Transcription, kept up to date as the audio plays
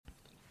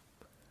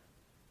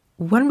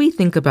When we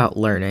think about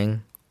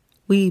learning,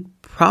 we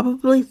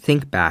probably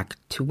think back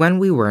to when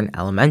we were in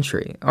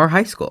elementary or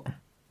high school.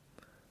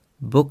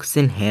 Books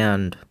in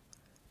hand,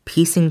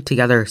 piecing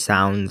together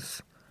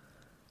sounds,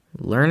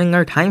 learning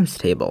our times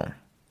table.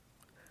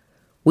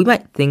 We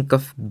might think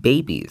of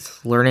babies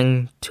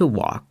learning to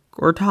walk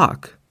or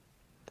talk.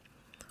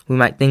 We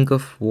might think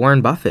of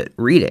Warren Buffett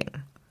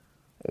reading,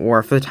 or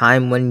of the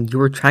time when you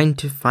were trying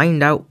to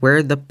find out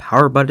where the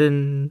power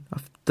button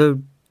of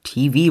the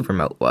TV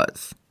remote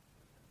was.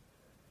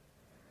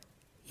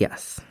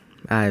 Yes,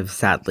 I've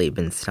sadly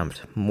been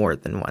stumped more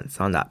than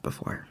once on that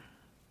before.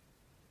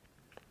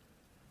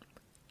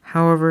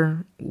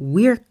 However,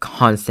 we're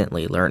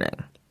constantly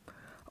learning.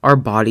 Our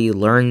body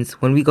learns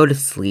when we go to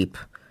sleep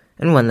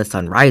and when the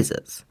sun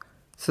rises,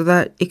 so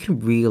that it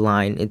can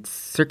realign its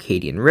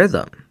circadian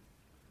rhythm.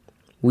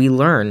 We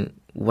learn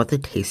what the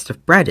taste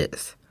of bread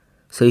is,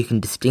 so you can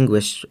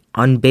distinguish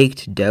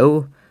unbaked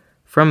dough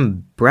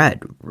from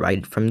bread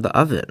right from the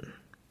oven.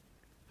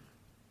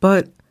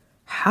 But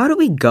how do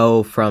we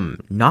go from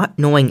not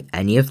knowing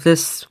any of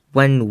this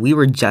when we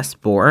were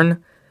just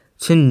born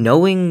to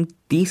knowing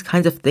these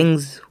kinds of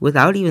things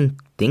without even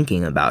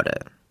thinking about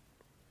it?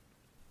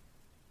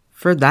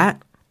 For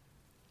that,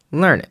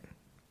 learning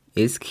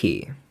is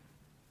key.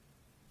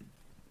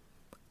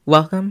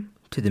 Welcome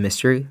to The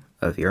Mystery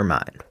of Your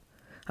Mind,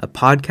 a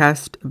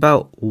podcast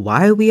about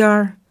why we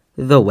are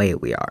the way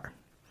we are.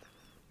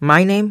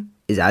 My name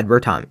is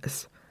Adbert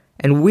Thomas,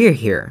 and we're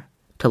here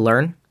to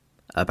learn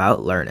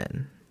about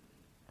learning.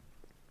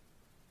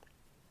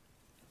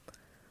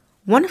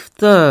 One of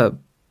the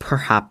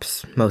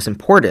perhaps most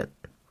important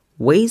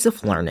ways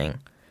of learning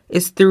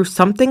is through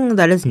something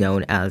that is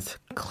known as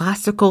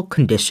classical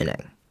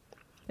conditioning.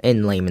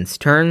 In layman's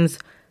terms,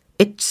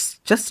 it's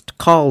just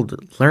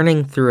called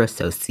learning through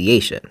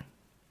association.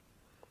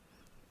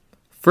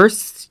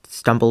 First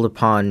stumbled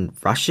upon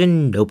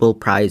Russian Nobel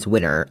Prize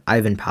winner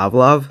Ivan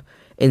Pavlov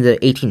in the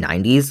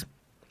 1890s.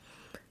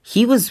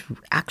 He was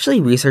actually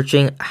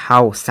researching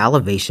how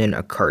salivation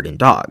occurred in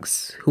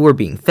dogs who were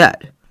being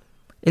fed.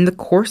 In the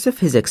course of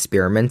his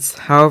experiments,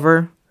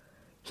 however,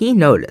 he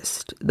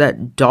noticed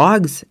that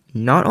dogs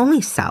not only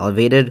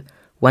salivated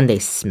when they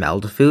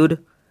smelled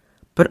food,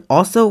 but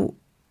also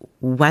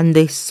when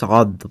they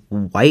saw the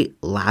white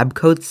lab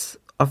coats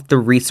of the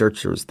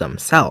researchers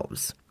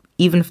themselves,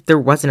 even if there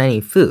wasn't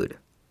any food.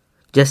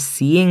 Just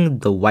seeing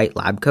the white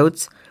lab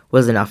coats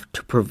was enough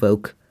to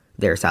provoke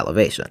their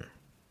salivation.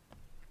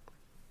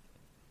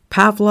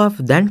 Pavlov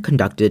then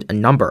conducted a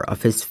number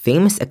of his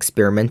famous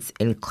experiments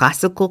in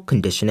classical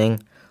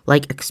conditioning,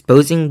 like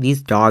exposing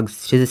these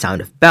dogs to the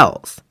sound of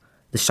bells,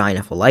 the shine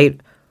of a light,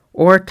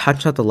 or a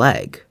touch of the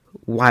leg,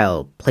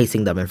 while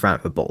placing them in front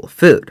of a bowl of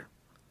food.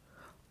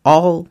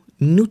 All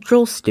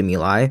neutral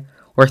stimuli,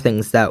 or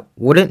things that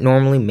wouldn't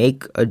normally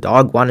make a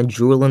dog want to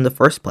drool in the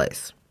first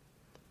place.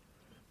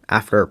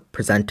 After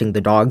presenting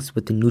the dogs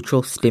with the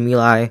neutral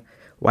stimuli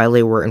while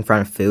they were in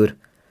front of food,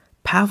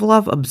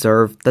 Pavlov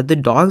observed that the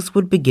dogs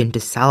would begin to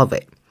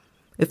salivate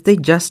if they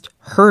just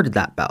heard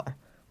that bell,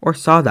 or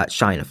saw that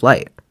shine of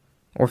light,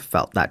 or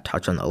felt that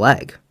touch on the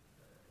leg,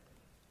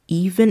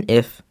 even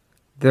if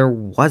there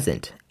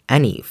wasn't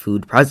any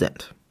food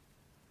present.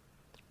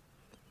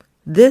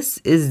 This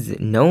is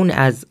known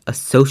as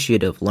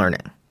associative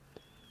learning,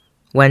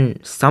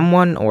 when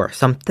someone or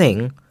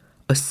something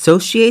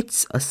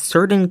associates a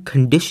certain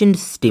conditioned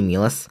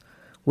stimulus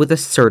with a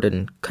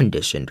certain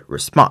conditioned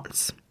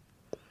response.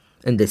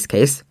 In this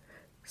case,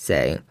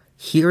 say,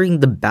 hearing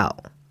the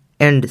bell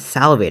and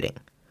salivating,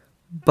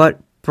 but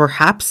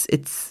perhaps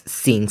it's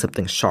seeing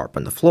something sharp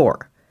on the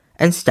floor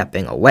and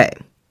stepping away.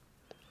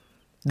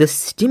 The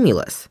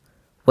stimulus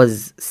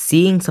was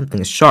seeing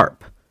something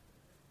sharp,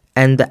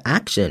 and the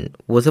action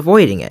was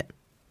avoiding it,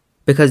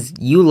 because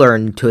you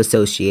learned to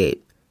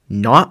associate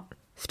not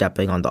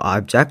stepping on the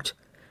object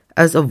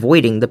as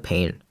avoiding the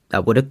pain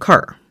that would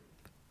occur.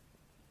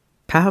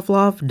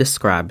 Pavlov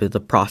described the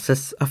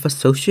process of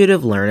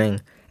associative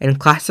learning and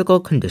classical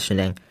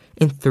conditioning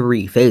in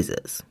 3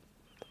 phases: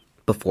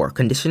 before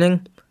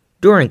conditioning,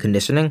 during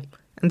conditioning,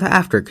 and the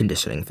after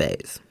conditioning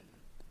phase.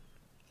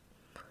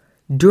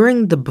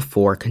 During the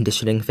before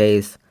conditioning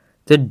phase,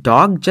 the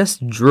dog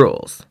just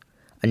drools,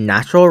 a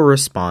natural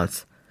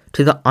response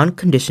to the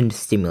unconditioned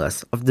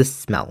stimulus of the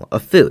smell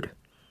of food.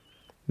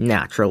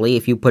 Naturally,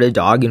 if you put a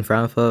dog in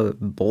front of a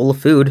bowl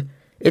of food,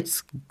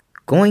 it's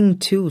going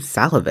to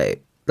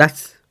salivate.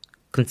 That's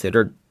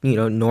considered,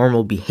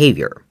 normal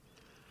behavior.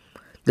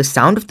 The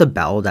sound of the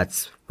bell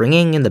that's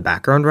ringing in the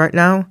background right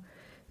now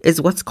is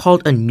what's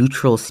called a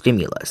neutral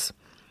stimulus.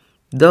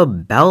 The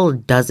bell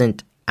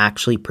doesn't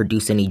actually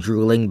produce any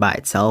drooling by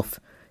itself.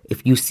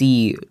 If you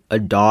see a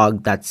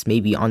dog that's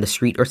maybe on the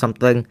street or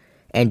something,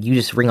 and you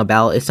just ring a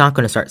bell, it's not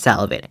going to start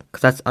salivating,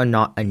 because that's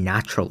not a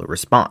natural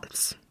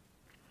response.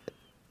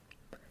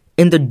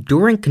 In the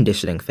during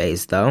conditioning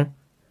phase, though,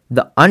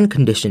 the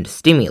unconditioned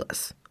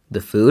stimulus, the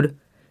food,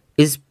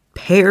 is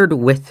paired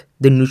with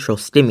the neutral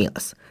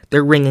stimulus,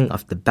 the ringing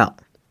of the bell.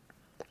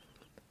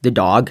 The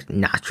dog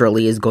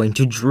naturally is going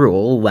to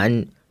drool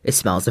when It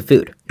smells the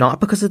food, not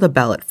because of the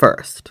bell at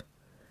first.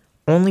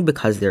 Only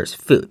because there's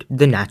food,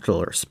 the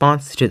natural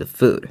response to the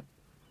food.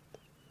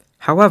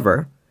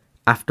 However,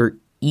 after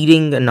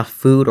eating enough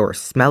food or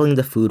smelling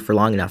the food for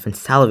long enough and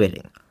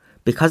salivating,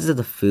 because of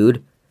the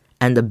food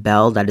and the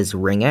bell that is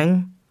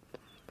ringing,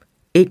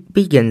 it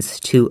begins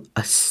to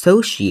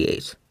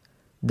associate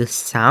the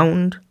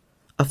sound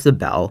of the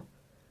bell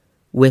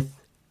with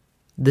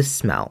the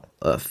smell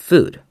of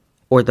food,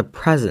 or the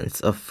presence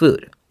of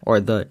food, or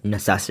the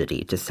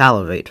necessity to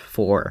salivate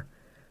for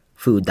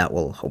food that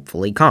will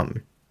hopefully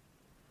come.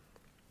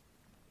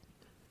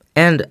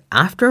 And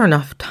after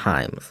enough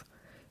times,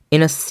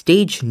 in a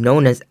stage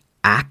known as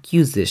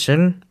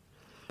acquisition,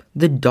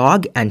 the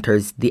dog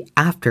enters the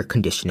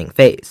after-conditioning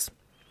phase.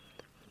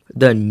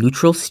 The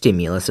neutral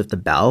stimulus of the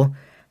bell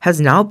has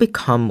now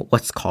become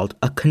what's called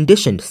a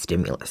conditioned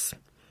stimulus.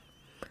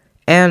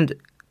 And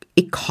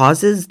it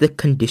causes the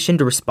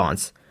conditioned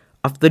response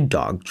of the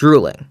dog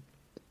drooling.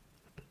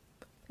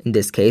 In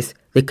this case,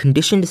 the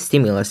conditioned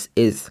stimulus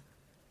is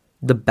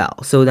the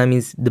bell. So that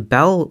means the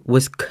bell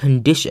was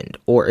conditioned,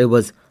 or it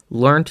was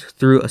learned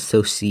through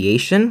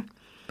association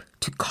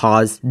to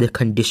cause the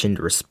conditioned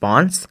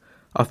response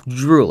of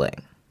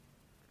drooling.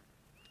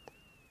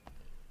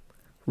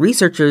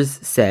 Researchers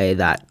say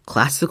that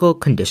classical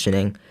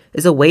conditioning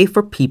is a way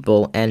for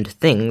people and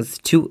things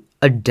to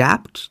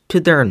adapt to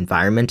their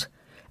environment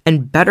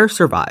and better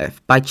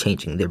survive by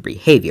changing their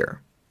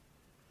behavior.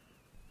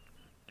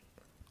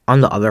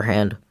 On the other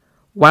hand,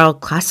 while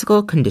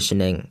classical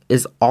conditioning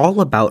is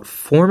all about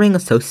forming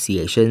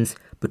associations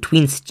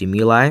between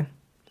stimuli,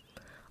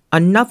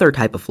 another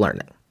type of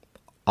learning,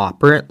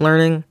 operant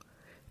learning,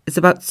 is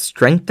about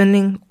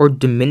strengthening or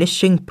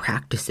diminishing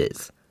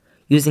practices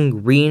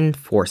using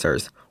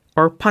reinforcers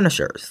or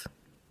punishers.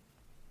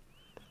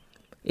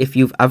 If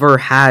you've ever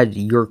had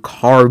your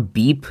car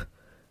beep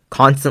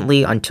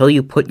constantly until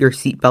you put your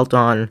seatbelt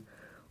on,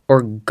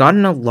 or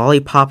gotten a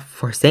lollipop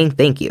for saying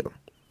thank you,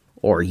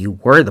 or you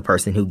were the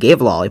person who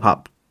gave a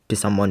lollipop to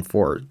someone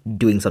for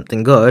doing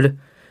something good,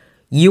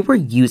 you were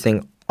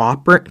using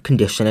operant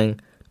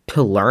conditioning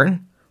to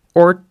learn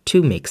or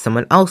to make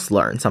someone else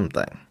learn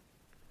something.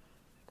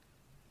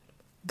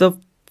 The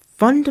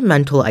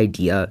fundamental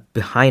idea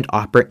behind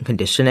operant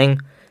conditioning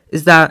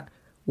is that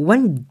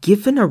when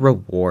given a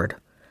reward,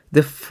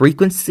 the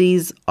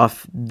frequencies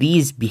of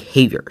these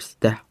behaviors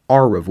that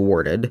are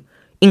rewarded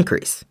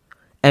increase,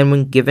 and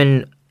when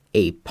given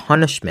a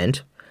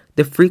punishment,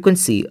 the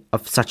frequency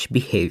of such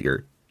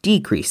behavior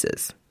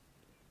decreases.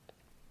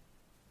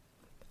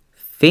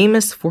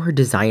 Famous for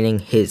designing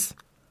his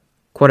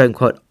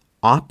quote-unquote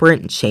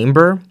operant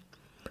chamber,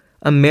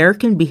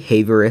 American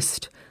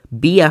behaviorist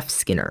B.F.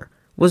 Skinner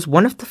was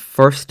one of the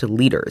first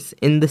leaders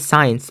in the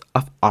science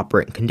of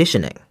operant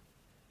conditioning.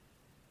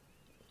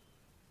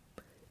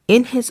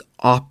 In his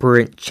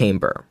operant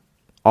chamber,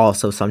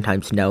 also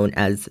sometimes known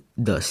as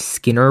the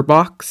Skinner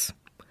box,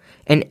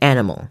 an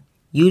animal,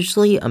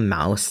 usually a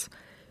mouse,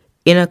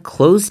 in a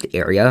closed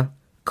area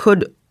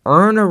could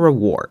earn a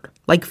reward,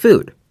 like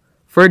food,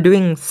 for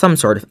doing some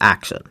sort of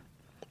action.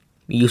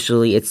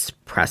 Usually it's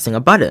pressing a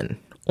button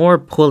or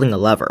pulling a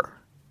lever.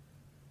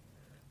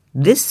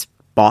 This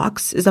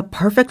box is a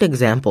perfect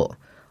example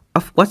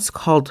of what's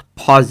called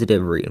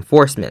positive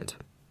reinforcement,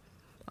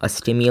 a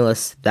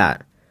stimulus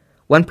that,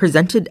 when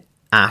presented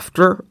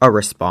after a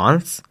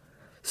response,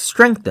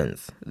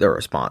 strengthens the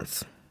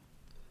response.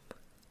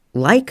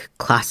 Like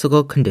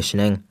classical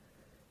conditioning,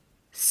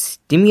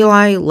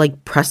 stimuli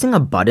like pressing a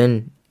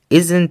button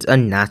isn't a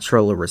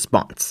natural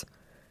response.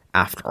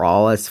 After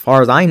all, as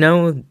far as I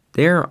know,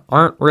 there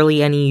aren't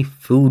really any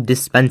food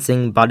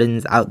dispensing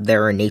buttons out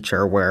there in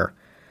nature where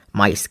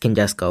mice can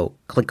just go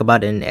click a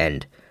button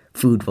and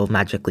food will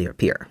magically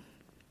appear.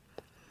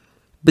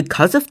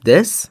 Because of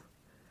this,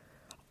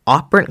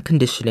 operant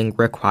conditioning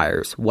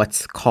requires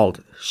what's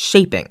called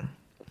shaping,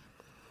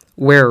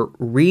 where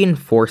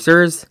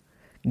reinforcers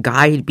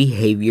guide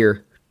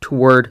behavior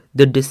toward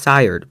the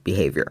desired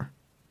behavior.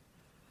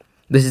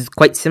 This is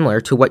quite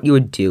similar to what you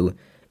would do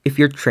if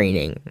you're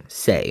training,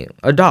 say,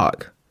 a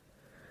dog.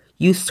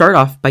 You start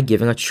off by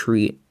giving a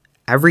treat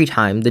every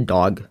time the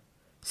dog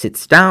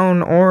sits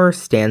down or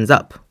stands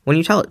up when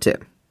you tell it to.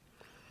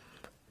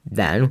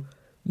 Then,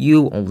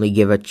 you only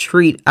give a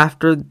treat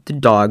after the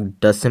dog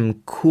does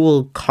some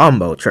cool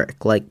combo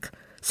trick like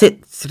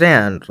sit,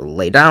 stand,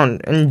 lay down,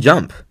 and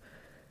jump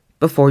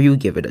before you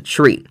give it a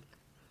treat.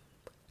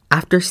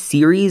 After a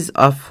series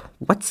of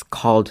what's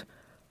called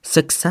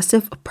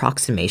successive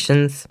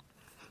approximations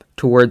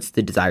towards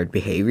the desired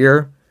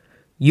behavior,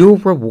 you'll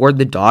reward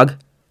the dog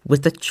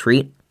with a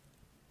treat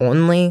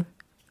only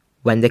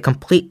when they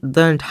complete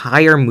the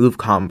entire move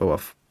combo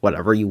of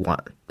whatever you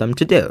want them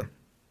to do.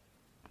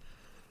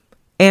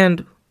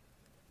 And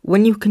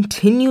when you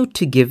continue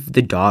to give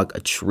the dog a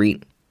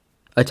treat,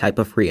 a type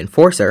of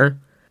reinforcer,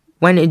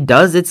 when it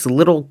does its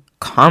little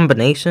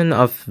combination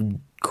of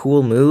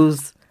cool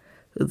moves,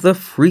 the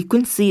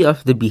frequency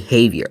of the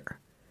behavior,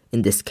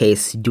 in this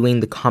case doing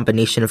the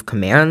combination of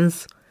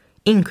commands,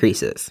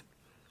 increases.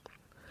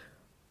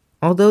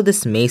 although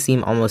this may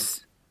seem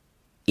almost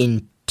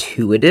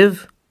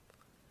intuitive,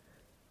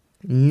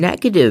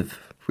 negative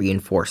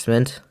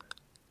reinforcement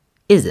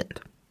isn't.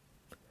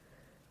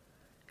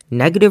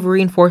 Negative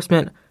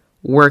reinforcement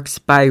works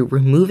by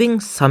removing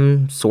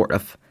some sort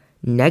of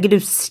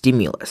negative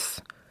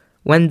stimulus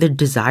when the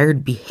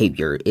desired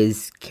behavior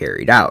is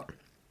carried out.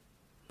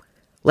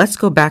 Let's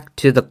go back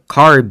to the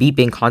car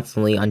beeping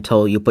constantly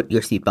until you put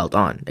your seatbelt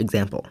on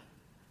example.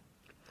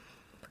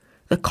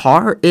 The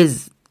car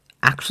is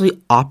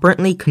actually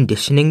operantly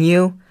conditioning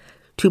you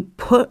to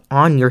put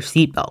on your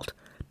seatbelt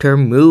to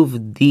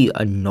remove the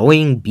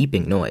annoying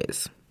beeping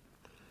noise.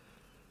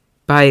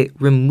 By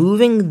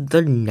removing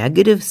the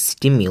negative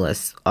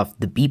stimulus of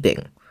the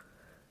beeping,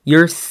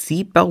 your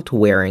seatbelt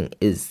wearing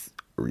is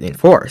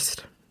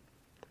reinforced.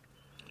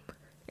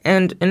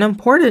 And an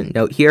important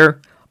note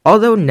here,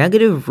 although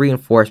negative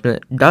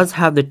reinforcement does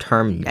have the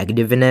term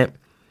negative in it,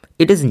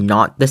 it is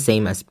not the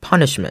same as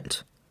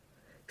punishment.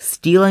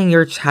 Stealing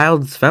your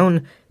child's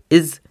phone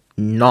is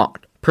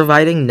not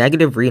providing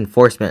negative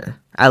reinforcement,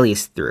 at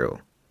least through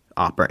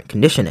operant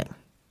conditioning.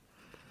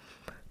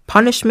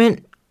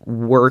 Punishment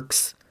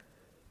works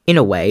in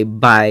a way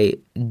by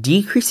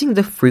decreasing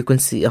the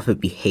frequency of a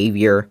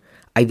behavior,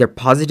 either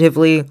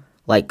positively,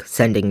 like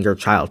sending your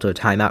child to a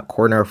timeout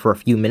corner for a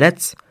few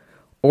minutes,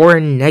 or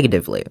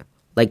negatively,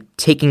 like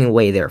taking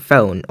away their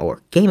phone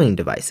or gaming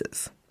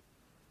devices.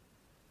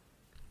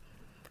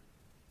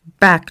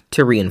 Back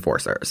to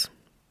reinforcers.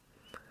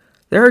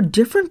 There are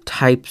different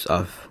types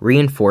of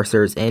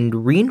reinforcers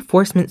and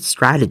reinforcement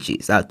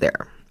strategies out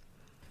there.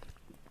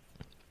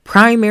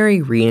 Primary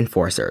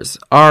reinforcers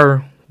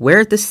are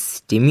where the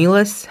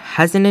stimulus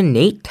has an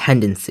innate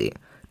tendency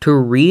to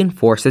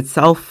reinforce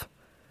itself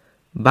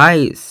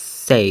by,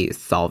 say,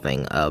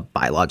 solving a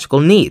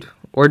biological need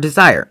or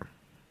desire.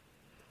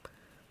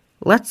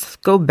 Let's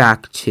go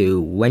back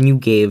to when you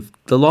gave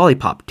the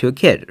lollipop to a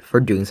kid for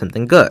doing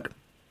something good.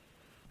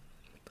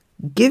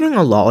 Giving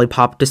a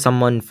lollipop to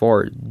someone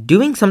for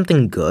doing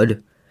something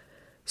good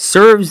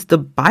serves the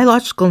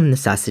biological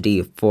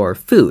necessity for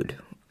food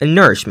and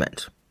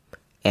nourishment.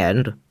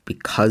 And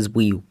because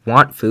we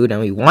want food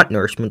and we want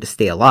nourishment to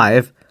stay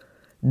alive,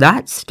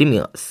 that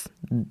stimulus,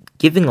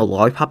 giving a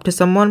lollipop to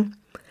someone,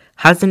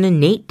 has an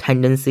innate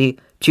tendency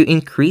to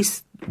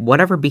increase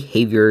whatever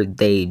behavior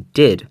they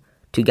did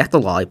to get the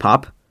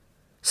lollipop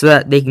so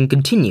that they can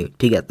continue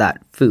to get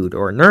that food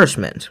or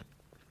nourishment.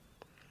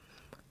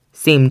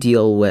 Same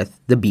deal with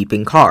the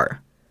beeping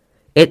car.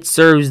 It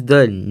serves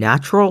the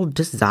natural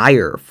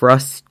desire for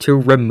us to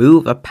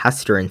remove a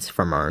pestilence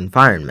from our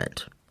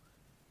environment.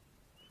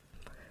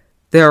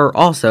 There are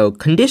also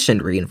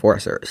conditioned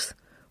reinforcers,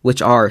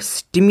 which are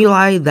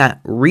stimuli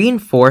that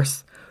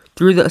reinforce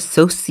through the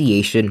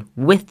association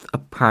with a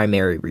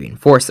primary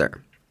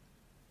reinforcer.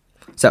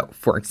 So,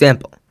 for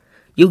example,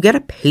 you get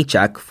a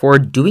paycheck for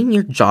doing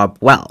your job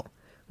well,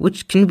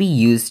 which can be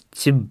used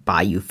to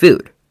buy you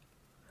food.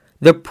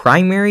 The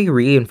primary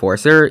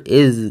reinforcer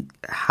is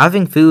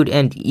having food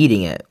and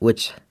eating it,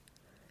 which,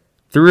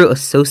 through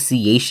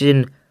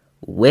association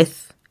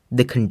with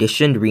the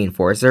conditioned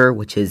reinforcer,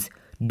 which is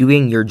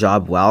doing your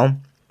job well,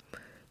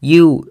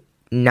 you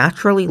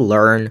naturally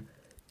learn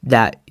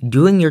that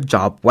doing your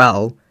job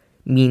well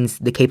means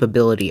the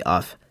capability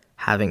of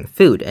having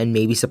food and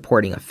maybe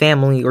supporting a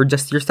family or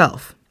just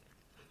yourself.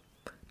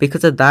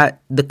 Because of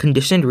that, the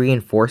conditioned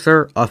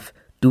reinforcer of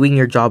doing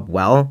your job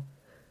well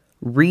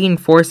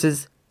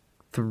reinforces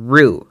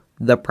through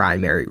the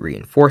primary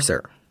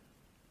reinforcer.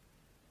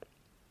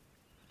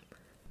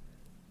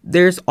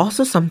 There's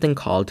also something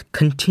called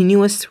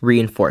continuous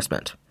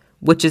reinforcement,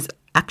 which is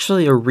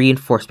actually a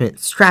reinforcement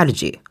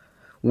strategy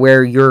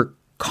where you're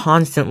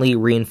constantly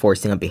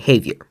reinforcing a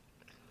behavior.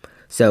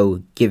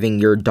 So giving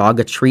your dog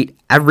a treat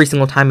every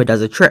single time it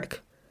does a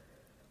trick,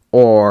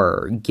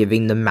 or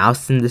giving the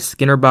mouse in the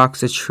Skinner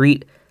box a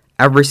treat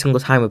every single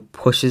time it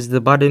pushes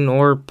the button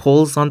or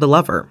pulls on the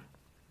lever.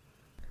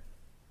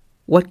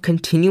 What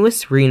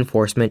continuous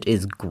reinforcement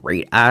is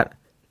great at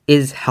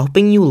is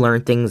helping you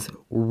learn things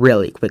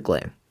really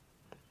quickly.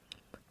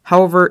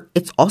 However,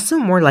 it's also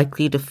more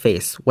likely to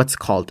face what's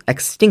called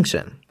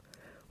extinction,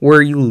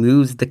 where you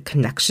lose the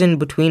connection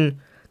between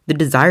the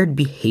desired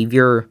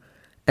behavior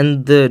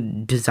and the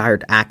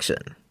desired action.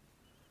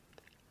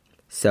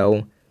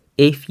 So,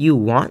 if you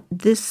want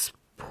this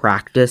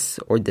practice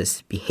or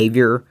this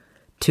behavior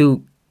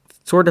to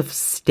sort of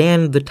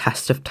stand the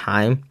test of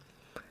time,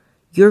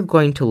 you're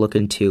going to look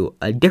into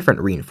a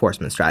different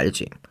reinforcement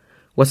strategy,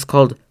 what's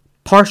called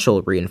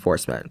partial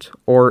reinforcement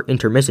or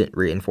intermittent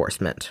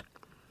reinforcement.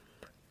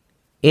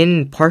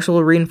 In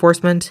partial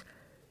reinforcement,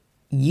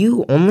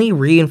 you only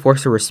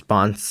reinforce a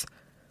response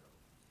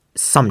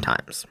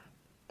sometimes.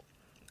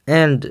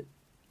 And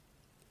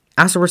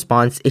as a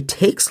response, it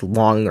takes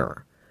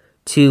longer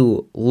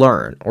to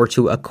learn or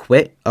to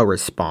acquit a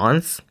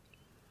response,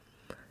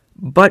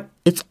 but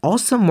it's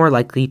also more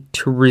likely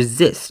to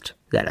resist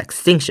that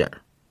extinction.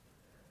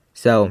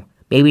 So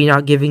maybe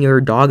not giving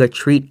your dog a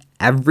treat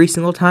every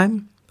single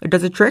time it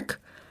does a trick,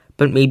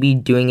 but maybe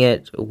doing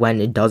it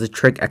when it does a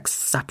trick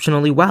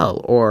exceptionally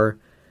well, or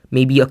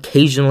maybe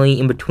occasionally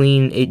in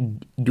between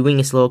it doing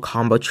its little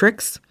combo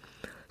tricks,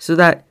 so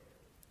that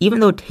even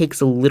though it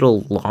takes a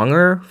little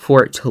longer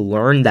for it to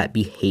learn that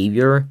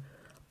behavior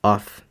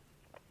of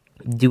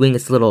doing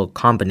its little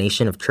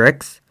combination of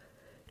tricks,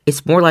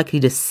 it's more likely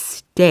to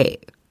stay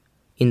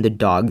in the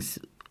dog's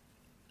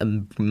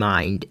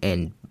mind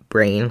and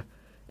brain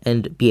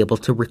and be able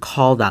to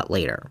recall that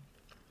later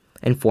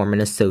and form an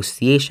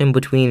association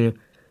between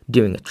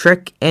doing a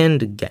trick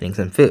and getting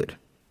some food.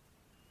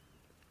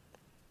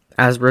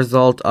 As a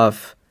result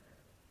of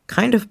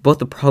kind of both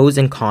the pros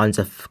and cons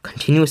of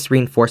continuous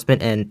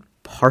reinforcement and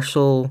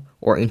partial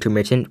or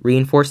intermittent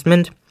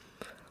reinforcement,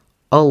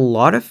 a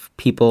lot of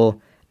people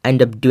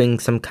end up doing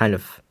some kind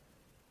of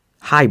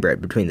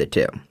hybrid between the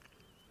two.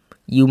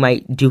 You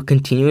might do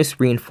continuous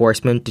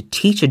reinforcement to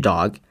teach a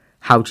dog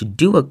how to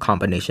do a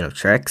combination of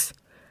tricks,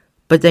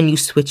 but then you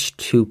switch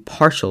to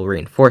partial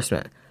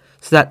reinforcement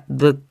so that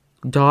the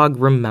dog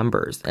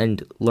remembers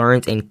and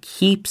learns and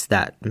keeps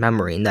that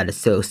memory and that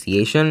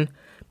association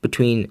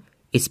between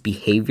its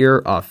behavior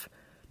of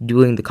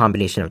doing the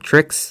combination of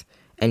tricks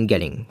and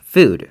getting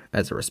food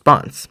as a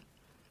response.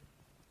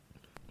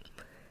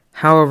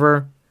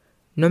 However,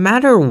 no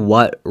matter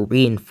what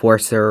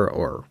reinforcer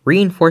or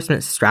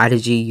reinforcement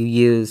strategy you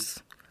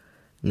use,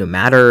 no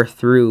matter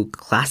through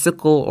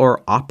classical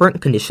or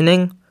operant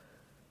conditioning,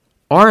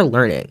 our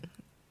learning,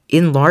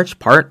 in large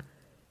part,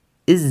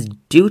 is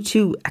due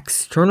to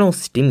external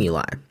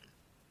stimuli,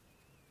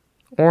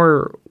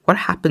 or what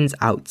happens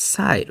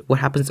outside, what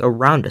happens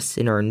around us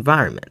in our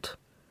environment,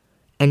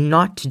 and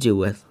not to do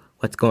with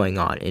what's going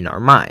on in our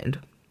mind.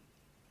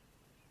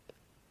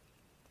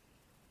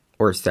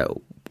 Or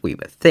so we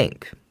would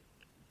think.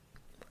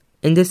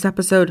 In this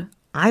episode,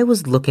 I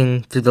was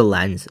looking through the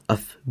lens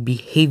of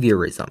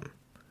behaviorism,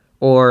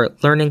 or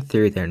learning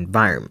through their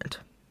environment.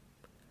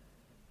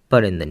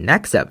 But in the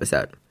next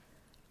episode,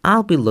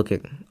 I'll be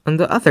looking on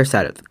the other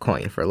side of the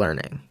coin for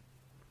learning.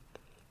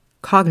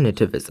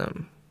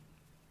 Cognitivism.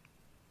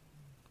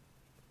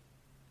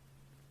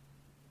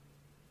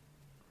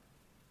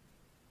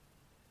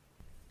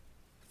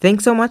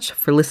 Thanks so much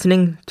for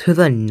listening to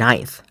the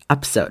 9th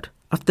episode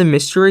of The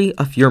Mystery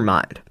of Your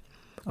Mind,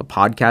 a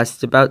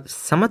podcast about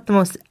some of the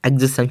most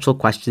existential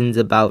questions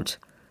about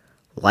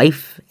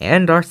life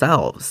and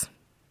ourselves.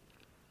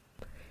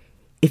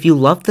 If you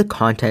love the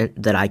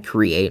content that I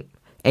create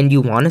and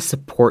you want to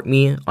support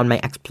me on my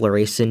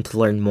exploration to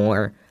learn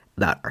more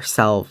about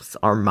ourselves,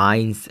 our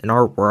minds, and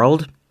our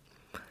world,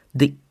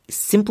 the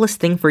simplest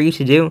thing for you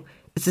to do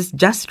is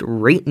just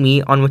rate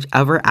me on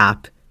whichever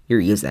app you're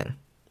using.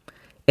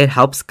 It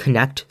helps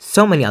connect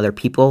so many other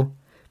people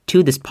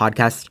to this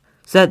podcast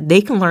so that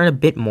they can learn a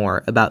bit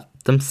more about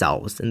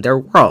themselves and their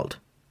world.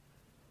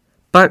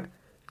 But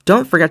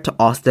don't forget to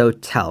also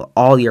tell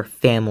all your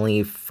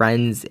family,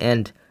 friends,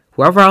 and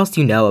whoever else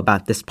you know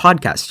about this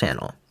podcast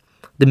channel,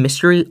 The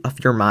Mystery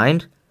of Your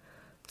Mind,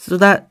 so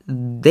that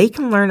they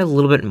can learn a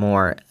little bit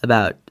more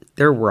about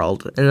their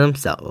world and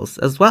themselves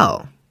as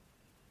well.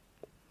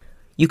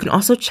 You can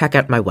also check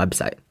out my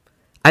website.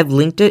 I've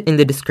linked it in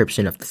the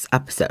description of this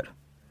episode.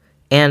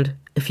 And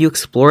if you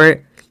explore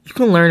it, you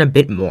can learn a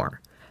bit more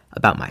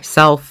about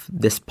myself,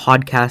 this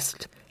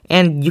podcast,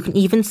 and you can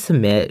even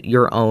submit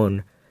your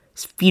own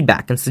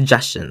feedback and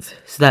suggestions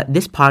so that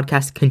this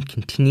podcast can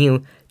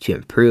continue to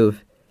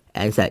improve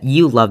and so that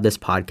you love this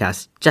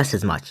podcast just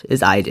as much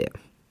as I do.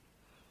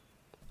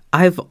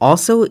 I've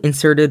also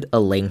inserted a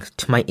link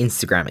to my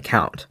Instagram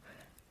account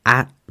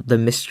at The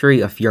Mystery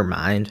of Your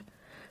Mind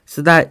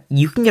so that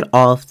you can get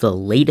all of the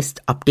latest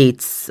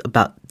updates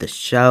about the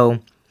show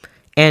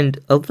and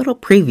a little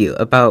preview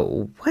about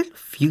what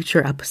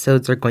future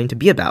episodes are going to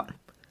be about.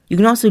 You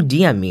can also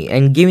DM me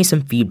and give me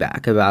some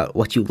feedback about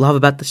what you love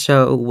about the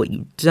show, what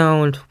you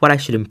don't, what I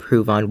should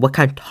improve on, what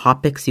kind of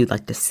topics you'd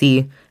like to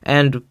see,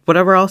 and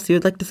whatever else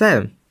you'd like to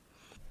say.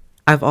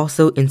 I've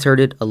also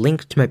inserted a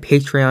link to my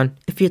Patreon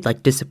if you'd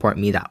like to support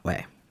me that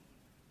way.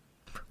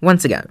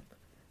 Once again,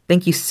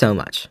 thank you so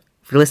much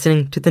for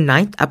listening to the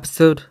 9th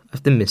episode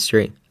of The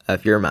Mystery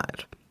of Your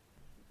Mind.